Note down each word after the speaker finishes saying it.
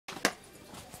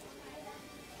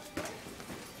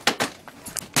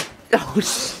Oh,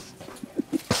 it's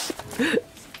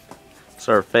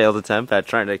our failed attempt at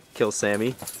trying to kill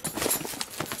Sammy.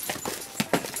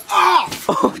 Ah!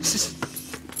 Oh,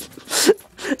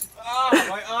 Ah,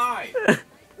 my eye!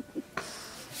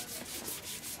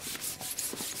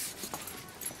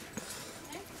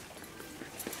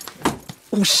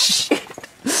 oh shit!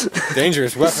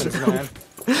 Dangerous weapons, man.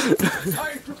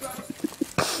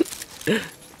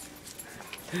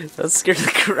 That scared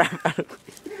the crap out of me.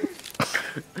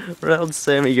 Where the hell did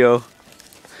Sammy go?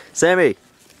 Sammy!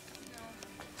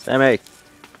 Sammy!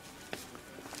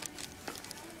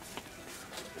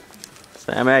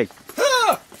 Sammy!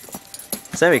 Ah!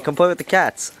 Sammy, come play with the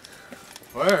cats.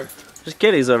 Where? There's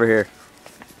kitties over here.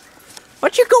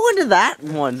 Why'd you go into that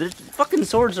one? There's fucking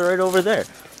swords are right over there.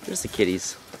 There's the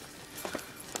kitties.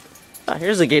 Ah,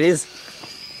 here's the kitties.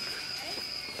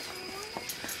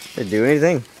 They do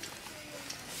anything?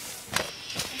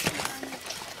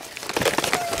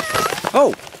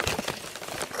 Oh!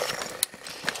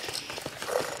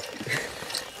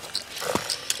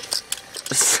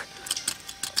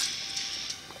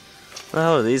 What the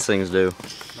hell do these things do?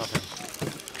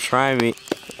 Nothing. Try me.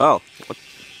 Oh. What?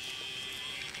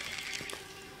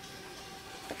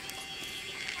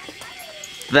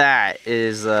 That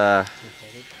is, yeah,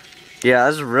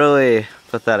 that's really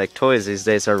pathetic. Toys these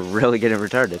days are really getting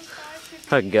retarded.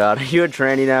 Oh god, are you a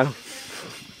tranny now?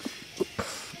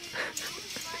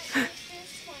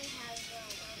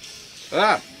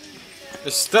 Ah!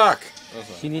 It's stuck!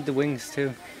 You need the wings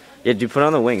too. Yeah, do put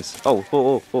on the wings. Oh, whoa,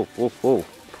 whoa, whoa, whoa, whoa.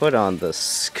 Put on the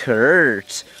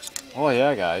skirt. Oh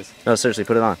yeah, guys. No, seriously,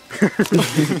 put it on.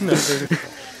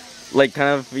 Like,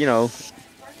 kind of, you know,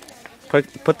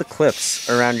 put the clips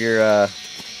around your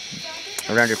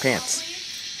pants.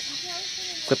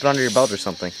 Clip it under your belt or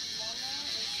something.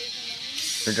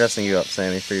 They're dressing you up,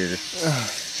 Sammy, for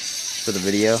the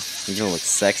video. You're gonna look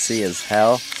sexy as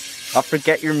hell. I'll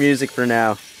forget your music for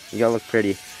now. You gotta look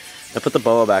pretty. Now put the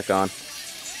boa back on.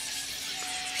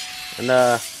 And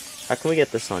how can we get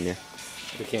this on you?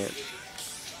 We can't.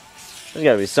 There's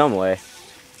gotta be some way.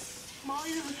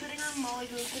 Molly's in the sitting room. Molly's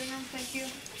in the sitting room. Thank you.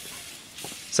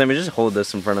 Sammy, just hold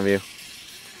this in front of you.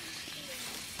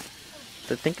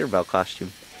 The Tinkerbell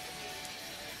costume.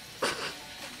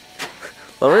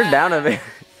 Lower it down a bit.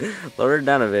 Lower it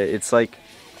down a bit. It's like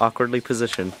awkwardly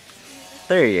positioned.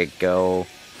 There you go.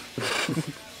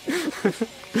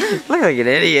 Look like an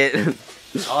idiot.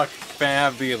 Oh,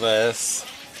 fabulous.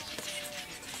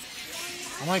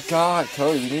 Oh my god,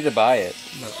 Cody, you need to buy it.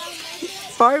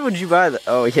 Why would you buy that?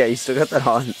 Oh yeah, you still got that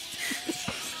on.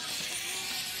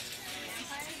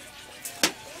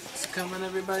 It's coming,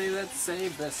 everybody. Let's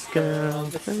save this Girl,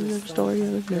 this is the story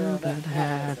of a girl that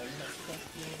had.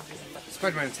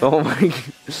 Spider-Man. Oh my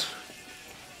god.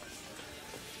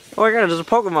 Oh my god, there's a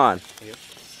Pokemon. Yep.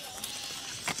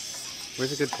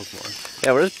 Where's a good Pokemon?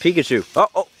 Yeah, where's Pikachu? Oh,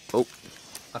 oh, oh.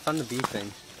 I found the bee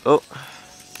thing. Oh.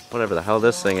 Whatever the hell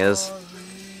this thing is.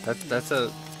 That's a.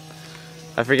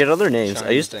 I forget other names.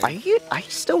 Shiny I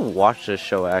used to watch this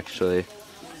show actually.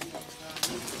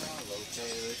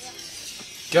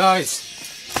 Guys,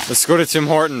 let's go to Tim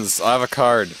Hortons. I have a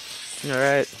card.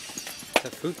 Alright. The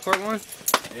food court one?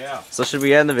 Yeah. So should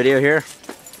we end the video here?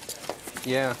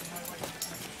 Yeah.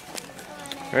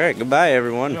 Alright, goodbye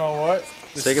everyone. You know what?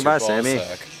 Say goodbye, Sammy.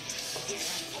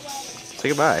 Say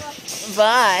goodbye.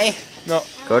 Bye. No.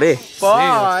 Cody.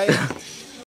 Bye.